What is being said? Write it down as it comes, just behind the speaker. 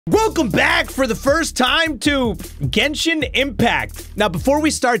Welcome back for the first time to Genshin Impact. Now, before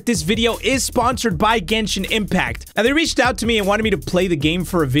we start, this video is sponsored by Genshin Impact. Now, they reached out to me and wanted me to play the game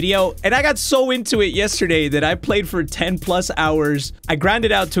for a video, and I got so into it yesterday that I played for 10 plus hours. I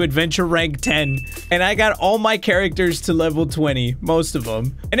grinded out to adventure rank 10, and I got all my characters to level 20, most of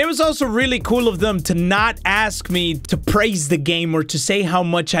them. And it was also really cool of them to not ask me to praise the game or to say how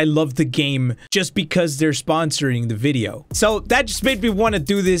much I love the game just because they're sponsoring the video. So that just made me want to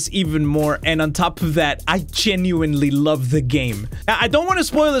do this even more, and on top of that, I genuinely love the game. Now, I don't want to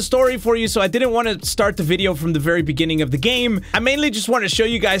spoil the story for you, so I didn't want to start the video from the very beginning of the game. I mainly just want to show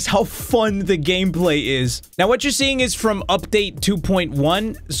you guys how fun the gameplay is. Now, what you're seeing is from update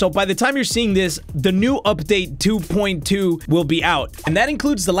 2.1, so by the time you're seeing this, the new update 2.2 will be out, and that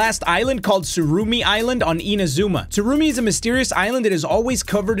includes the last island called Tsurumi Island on Inazuma. Tsurumi is a mysterious island that is always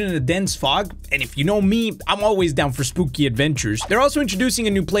covered in a dense fog, and if you know me, I'm always down for spooky adventures. They're also introducing a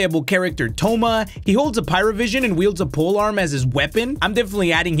new playable character, Toma. He holds a pyrovision and wields a polearm as his weapon. I'm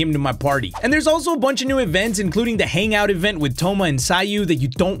definitely adding him to my party. And there's also a bunch of new events, including the hangout event with Toma and Sayu that you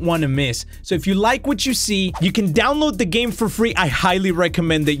don't want to miss. So if you like what you see, you can download the game for free. I highly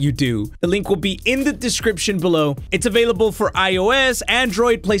recommend that you do. The link will be in the description below. It's available for iOS,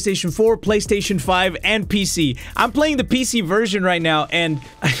 Android, PlayStation 4, PlayStation 5, and PC. I'm playing the PC version right now, and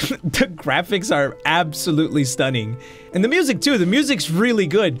the graphics are absolutely stunning. And the music too, the music's really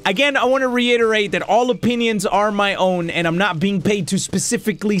good. Again, I want to reiterate that all opinions are my own, and I'm not being paid to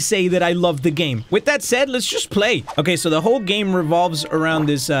specifically say that I love the game. With that said, let's just play. Okay, so the whole game revolves around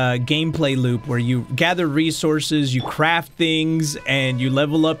this gameplay loop where you gather resources, you craft things, and you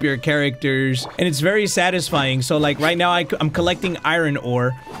level up your characters, and it's very satisfying. So like right now, I'm collecting iron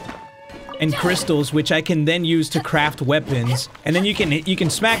ore and crystals, which I can then use to craft weapons. And then you can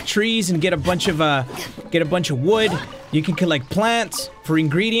smack trees and get a bunch of wood. You can collect plants for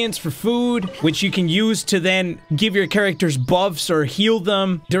ingredients, for food, which you can use to then give your characters buffs or heal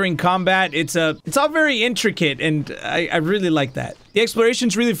them during combat. It's all very intricate, and I really like that. The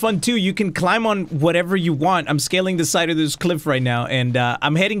exploration's really fun too. You can climb on whatever you want. I'm scaling the side of this cliff right now, and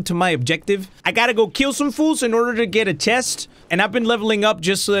I'm heading to my objective. I gotta go kill some fools in order to get a chest, and I've been leveling up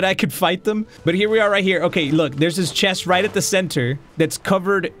just so that I could fight them. But here we are right here. Okay, look, there's this chest right at the center that's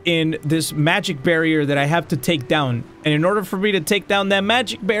covered in this magic barrier that I have to take down. And in order for me to take down that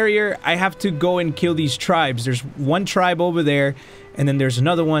magic barrier, I have to go and kill these tribes. There's one tribe over there, and then there's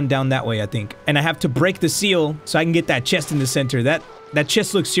another one down that way, I think. And I have to break the seal so I can get that chest in the center. That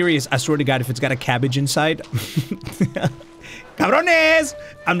chest looks serious. I swear to God, if it's got a cabbage inside. Cabrones!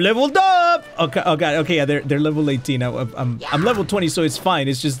 I'm leveled up! Okay, oh God, okay, yeah, they're level 18. I'm level 20, so it's fine.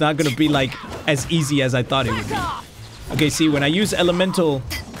 It's just not gonna be, like, as easy as I thought it would be. Okay, see, when I use elemental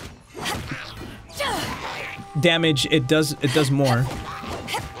damage, it does more.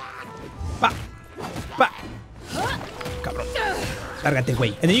 Bah. Bah. Cabrón. Lárgate,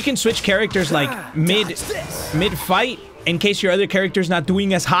 güey. And then you can switch characters like mid-fight in case your other character's not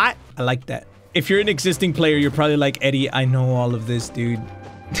doing as hot. I like that. If you're an existing player, you're probably like, Eddie, I know all of this, dude.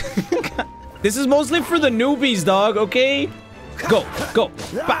 This is mostly for the newbies, dog, okay? Go.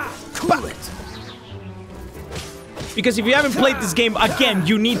 Bah. Bah. Because if you haven't played this game, again,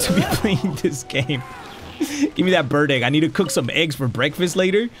 you need to be playing this game. Give me that bird egg. I need to cook some eggs for breakfast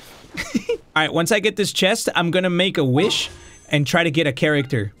later. Alright, once I get this chest, I'm gonna make a wish and try to get a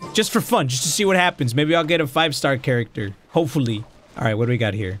character. Just for fun, just to see what happens. Maybe I'll get a 5-star character. Hopefully. Alright, what do we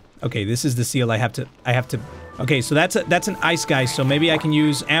got here? Okay, this is the seal I have to... Okay, so that's an ice guy, so maybe I can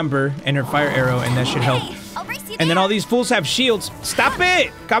use Amber and her fire arrow, and that should help. And then all these fools have shields. Stop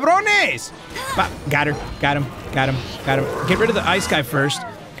it! Cabrones! Got her. Got him. Get rid of the ice guy first.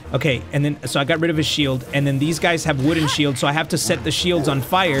 Okay, and then, so I got rid of his shield, and then these guys have wooden shields, so I have to set the shields on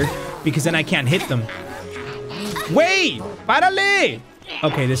fire, because then I can't hit them. Wait! Párale!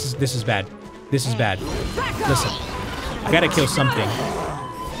 Okay, this is bad. This is bad. Listen, I gotta kill something.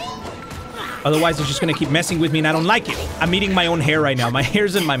 Otherwise, they're just gonna keep messing with me, and I don't like it. I'm eating my own hair right now. My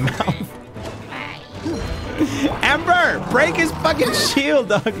hair's in my mouth. Amber! Break his fucking shield,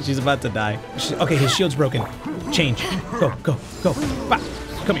 dog! She's about to die. Okay, his shield's broken. Change. Go. Bah.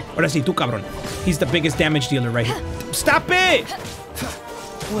 Come here. Ahora sí, tú, cabrón. He's the biggest damage dealer right here. Stop it!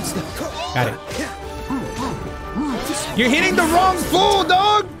 What's the... Got it. You're hitting the wrong fool,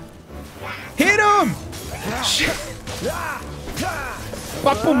 dog! Hit him!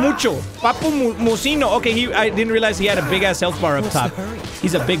 Papu Mucho. Papu Musino. Okay, I didn't realize he had a big-ass health bar up top.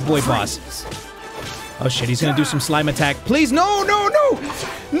 He's a big boy boss. Oh shit, he's gonna do some slime attack. Please, no!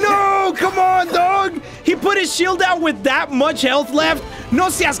 No, come on, dog! He put his shield out with that much health left? No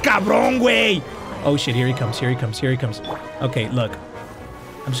seas cabrón, güey! Oh shit, here he comes. Okay, look.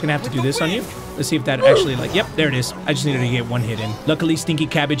 I'm just gonna have to do this on you. Let's see if that actually, like, yep, there it is. I just needed to get one hit in. Luckily, Stinky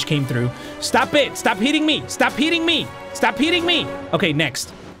Cabbage came through. Stop it! Stop hitting me! Stop hitting me! Stop hitting me! Okay,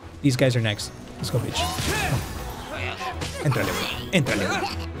 next. These guys are next. Let's go, bitch. Entrale, güey. Entrale,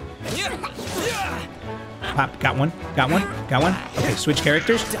 güey. Pop, got one. Got one. Got one. Okay, switch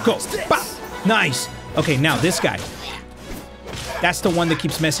characters. Go. Pop. Nice. Okay, now this guy. That's the one that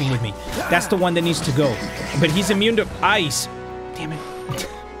keeps messing with me. That's the one that needs to go. But he's immune to ice. Damn it.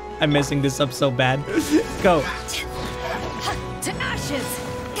 I'm messing this up so bad. Go. To ashes.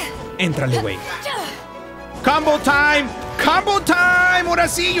 Entrale, güey. Combo time! Combo time! Ahora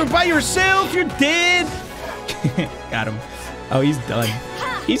sí, you're by yourself. You're dead. Got him. Oh, he's done.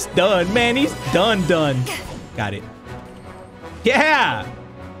 He's done, man. He's done. Got it. Yeah!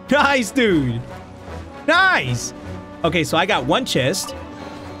 Nice, dude. Nice! Okay, so I got one chest.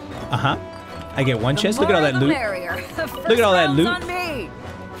 Uh-huh. I get one chest. Look at all that loot. Look at all that loot.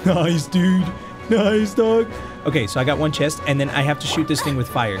 Nice, dude. Nice, dog. Okay, so I got one chest, and then I have to shoot this thing with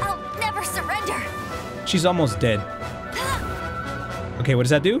fire. I'll never surrender. She's almost dead. Okay, what does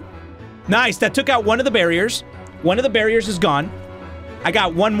that do? Nice, that took out one of the barriers. One of the barriers is gone. I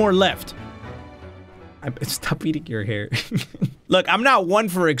got one more left. Stop eating your hair. Look, I'm not one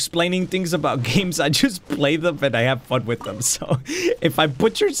for explaining things about games. I just play them and I have fun with them. So if I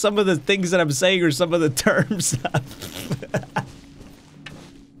butcher some of the things that I'm saying or some of the terms,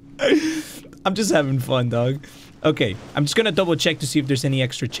 I'm just having fun, dog. Okay, I'm just gonna double check to see if there's any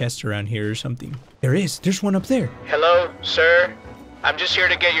extra chests around here or something. There is. There's one up there. Hello, sir. I'm just here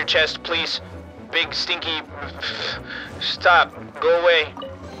to get your chest, please. Big stinky... Stop. Go away.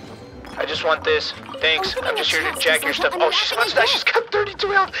 I just want this. Thanks. I'm just here to jack your stuff. Oh, she's about to die. She's got 32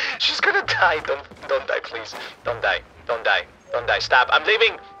 health. She's gonna die. Don't die, please. Don't die. Don't die. Don't die. Stop. I'm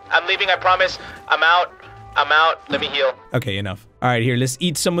leaving. I'm leaving, I promise. I'm out. I'm out. Let me heal. Okay, enough. All right, here. Let's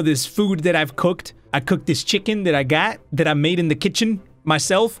eat some of this food that I've cooked. I cooked this chicken that I made in the kitchen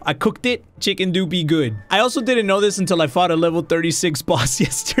myself. I cooked it. Chicken do be good. I also didn't know this until I fought a level 36 boss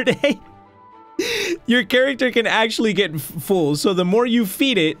yesterday. Your character can actually get full, so the more you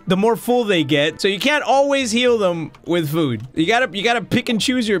feed it, the more full they get. So you can't always heal them with food. You gotta pick and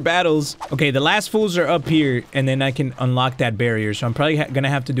choose your battles. Okay, the last fools are up here, and then I can unlock that barrier. So I'm probably gonna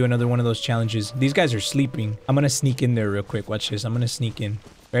have to do another one of those challenges. These guys are sleeping. I'm gonna sneak in there real quick. Watch this. I'm gonna sneak in.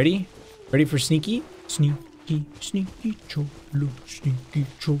 Ready? Ready for sneaky? Sneaky, sneaky, cholo, sneaky,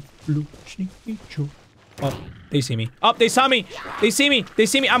 cholo, sneaky, cholo. Oh, they see me. Oh, they saw me. They see me. They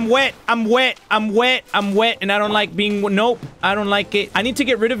see me. I'm wet. I'm wet. I'm wet. I'm wet. And I don't like being... Nope. I don't like it. I need to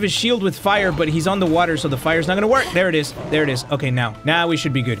get rid of his shield with fire, but he's on the water, so the fire's not gonna work. There it is. There it is. Okay, now. Now we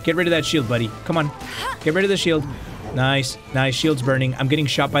should be good. Get rid of that shield, buddy. Come on. Get rid of the shield. Nice. Nice. Shield's burning. I'm getting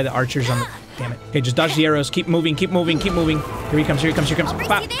shot by the archers on the... Damn it. Okay, just dodge the arrows. Keep moving. Keep moving. Keep moving. Here he comes. Here he comes. Here he comes.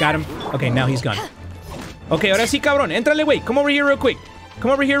 Pop. Got him. Okay, now he's gone. Okay, ahora sí, cabrón. Entrale, wait. Come over here real quick. Come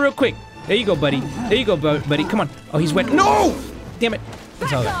over here real quick. There you go, buddy. There you go, buddy. Come on. Oh, he's wet. No! Damn it.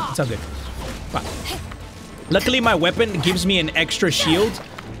 It's all good. It's all good. Wow. Luckily, my weapon gives me an extra shield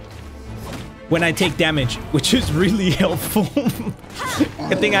when I take damage, which is really helpful.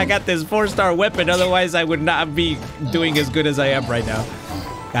 Good thing I got this 4-star weapon. Otherwise, I would not be doing as good as I am right now.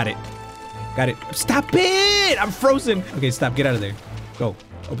 Got it. Got it. Stop it! I'm frozen. Okay, stop. Get out of there. Go.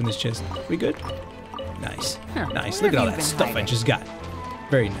 Open this chest. We good? Nice. Nice. Look at all that stuff I just got.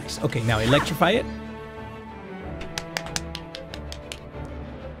 Very nice. Okay, now electrify it.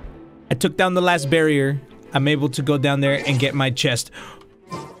 I took down the last barrier. I'm able to go down there and get my chest.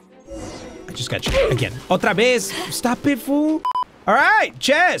 I just got you again. Otra vez. Stop it, fool. All right,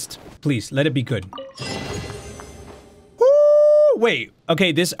 chest. Please, let it be good. Woo! Wait.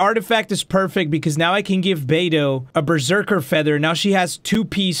 Okay, this artifact is perfect because now I can give Beidou a berserker feather. Now she has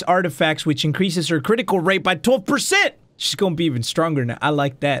 2-piece artifacts, which increases her critical rate by 12%. She's gonna be even stronger now. I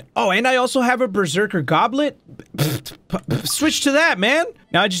like that. Oh, and I also have a Berserker goblet. Switch to that, man.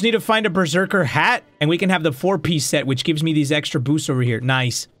 Now I just need to find a Berserker hat, and we can have the 4-piece set, which gives me these extra boosts over here.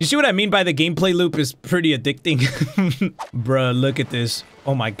 Nice. You see what I mean by the gameplay loop is pretty addicting? Bruh, look at this.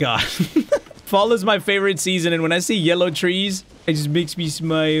 Oh my god. Fall is my favorite season, and when I see yellow trees, it just makes me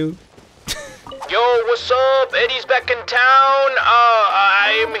smile. Yo, what's up? Eddie's back in town.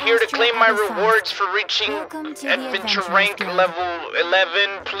 I'm here to claim my rewards for reaching adventure rank level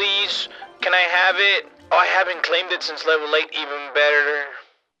 11, please. Can I have it? Oh, I haven't claimed it since level 8, even better.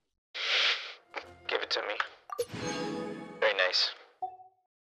 Give it to me. Very nice.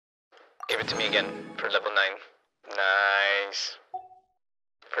 Give it to me again for level 9. Nice.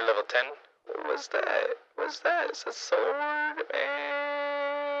 For level 10? What was that? What's that? It's a sword,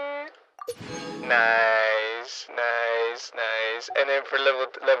 man. Nice. Nice. And then for level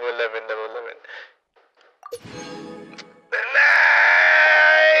 11.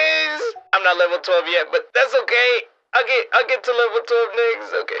 Nice! I'm not level 12 yet, but that's okay. I'll get to level 12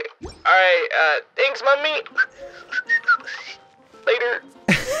 next. Okay. Alright, thanks, mommy. Later.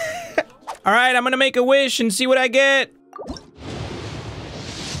 Alright, I'm gonna make a wish and see what I get.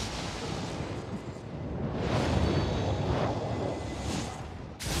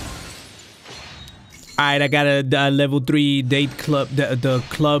 Alright, I got a level 3 date club, the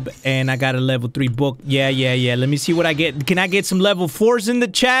club, and I got a level 3 book. Yeah. Let me see what I get. Can I get some level 4s in the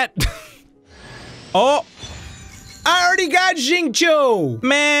chat? Oh, I already got Xingqiu.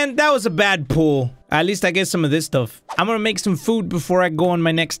 Man, that was a bad pull. At least I get some of this stuff. I'm gonna make some food before I go on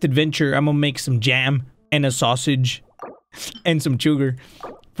my next adventure. I'm gonna make some jam and a sausage and some sugar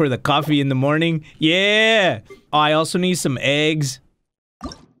for the coffee in the morning. Yeah. Oh, I also need some eggs.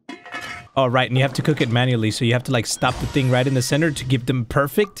 Oh, right, and you have to cook it manually, so you have to, like, stop the thing right in the center to give them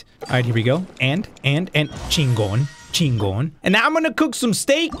perfect. All right, here we go. And, chingon. And now I'm gonna cook some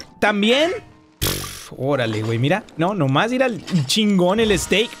steak, también. Pff, órale, güey, mira. No, nomás ir al chingón el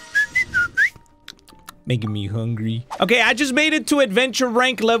steak. Making me hungry. Okay, I just made it to adventure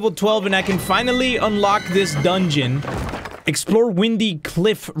rank level 12, and I can finally unlock this dungeon. Explore Windy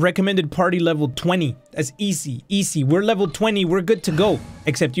Cliff, recommended party level 20. That's easy. We're level 20, we're good to go.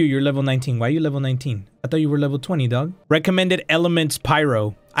 Except you're level 19. Why are you level 19? I thought you were level 20, dog. Recommended elements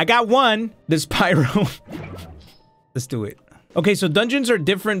pyro. I got one. This pyro. Let's do it. Okay, so dungeons are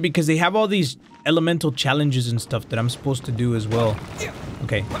different because they have all these elemental challenges and stuff that I'm supposed to do as well.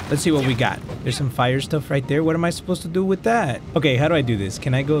 Okay, let's see what we got. There's some fire stuff right there. What am I supposed to do with that? Okay, how do I do this?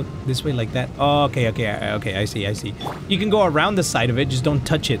 Can I go this way like that? Oh, okay, I see. You can go around the side of it, just don't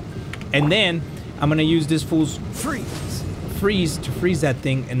touch it. And then, I'm gonna use this fool's freeze to freeze that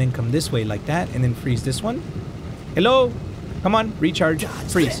thing, and then come this way like that, and then freeze this one. Hello? Come on, recharge,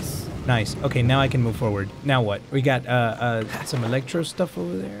 freeze. Nice. Okay, now I can move forward. Now what? We got some electro stuff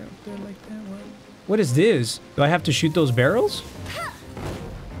over there, like that. What is this? Do I have to shoot those barrels?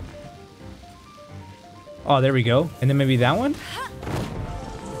 Oh, there we go. And then maybe that one?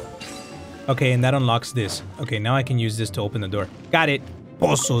 Okay, and that unlocks this. Okay, now I can use this to open the door. Got it.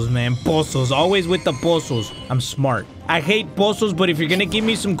 Pozos, man. Pozos. Always with the pozos. I'm smart. I hate pozos, but if you're gonna give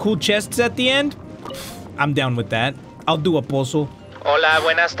me some cool chests at the end, I'm down with that. I'll do a pozo. Hola,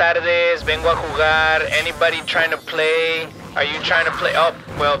 buenas tardes. Vengo a jugar. Anybody trying to play? Are you trying to play? Oh,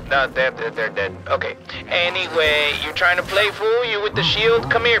 well, no, they're dead. Okay. Anyway, you trying to play, fool? You with the shield?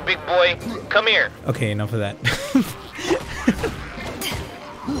 Come here, big boy. Come here. Okay, enough of that.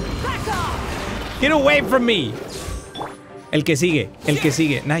 Get away from me! El que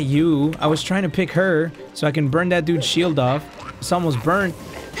sigue. Not you. I was trying to pick her so I can burn that dude's shield off. It's almost burnt.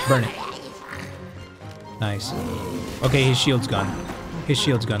 Burn it. Nice. Okay, his shield's gone.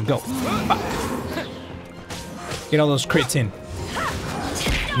 Go. Get all those crits in.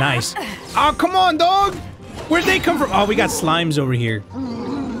 Nice. Oh, come on, dog! Where'd they come from? Oh, we got slimes over here.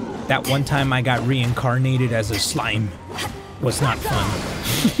 That one time I got reincarnated as a slime was not fun.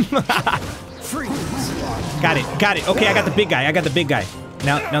 Got it. Okay, I got the big guy.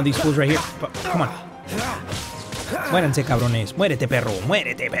 Now these fools right here. Come on. Muéranse, cabrones. Muérete, perro.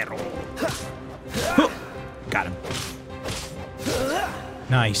 Got him.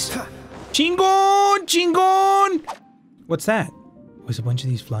 Nice. Chingon! What's that? Oh, it's a bunch of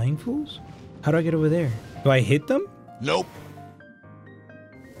these flying fools? How do I get over there? Do I hit them? Nope.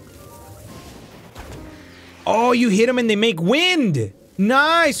 Oh, you hit them and they make wind!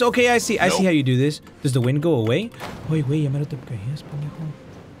 Nice! Okay, I see. I see how you do this. Does the wind go away? Wait, now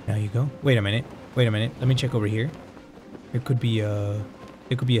you go. Wait a minute. Let me check over here. There could be a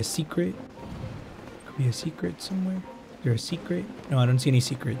secret. Could be a secret somewhere. Is there a secret? No, I don't see any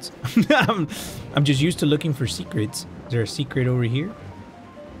secrets. I'm just used to looking for secrets. Is there a secret over here?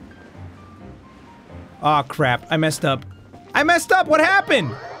 Oh crap, I messed up. What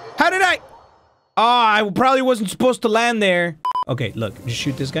happened? How did I? Oh, I probably wasn't supposed to land there. Okay, look, just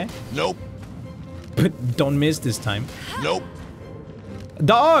shoot this guy. Nope. But don't miss this time. Nope.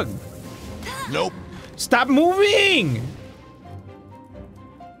 Dog! Nope. Stop moving!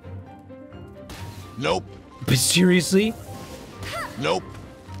 Nope. But seriously? Nope.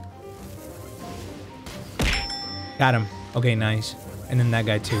 Got him. Okay, nice. And then that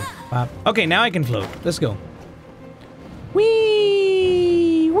guy too. Pop. Okay, now I can float. Let's go.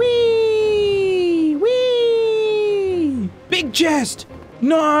 Whee! Whee! Whee! Big chest!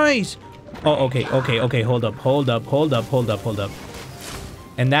 Nice! Oh, okay. Hold up.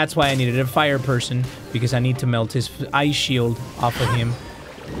 And that's why I needed a fire person, because I need to melt his ice shield off of him.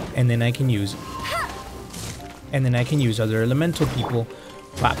 And then I can use And then I can use other elemental people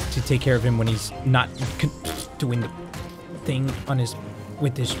to take care of him when he's not doing the thing on his,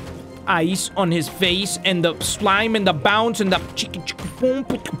 with his ice on his face and the slime and the bounce and the boom,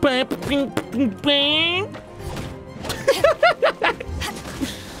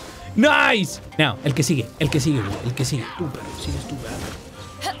 nice. Now, el que sigue, güey, el que sigue. Tú, pero sigues tú, ¿verdad?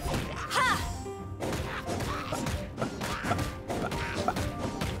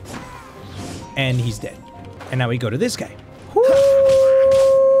 And he's dead. And now we go to this guy.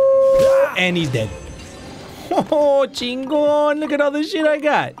 And he's dead. Oh, chingon. Look at all the shit I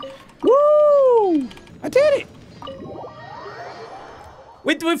got. Woo! I did it.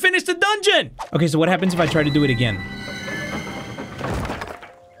 We finished the dungeon. Okay, so what happens if I try to do it again?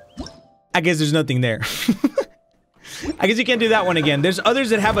 I guess there's nothing there. I guess you can't do that one again. There's others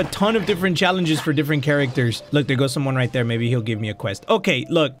that have a ton of different challenges for different characters. Look, there goes someone right there. Maybe he'll give me a quest. Okay,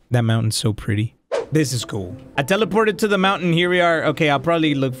 look. That mountain's so pretty. This is cool. I teleported to the mountain. Here we are. Okay, I'll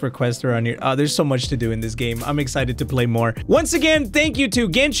probably look for quests around here. Oh, there's so much to do in this game. I'm excited to play more. Once again, thank you to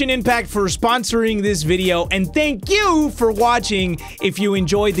Genshin Impact for sponsoring this video. And thank you for watching. If you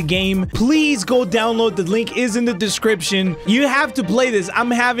enjoyed the game, please go download. The link is in the description. You have to play this.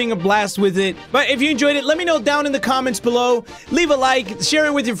 I'm having a blast with it. But if you enjoyed it, let me know down in the comments below. Leave a like, share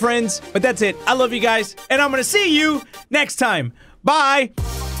it with your friends. But that's it. I love you guys. And I'm gonna see you next time. Bye.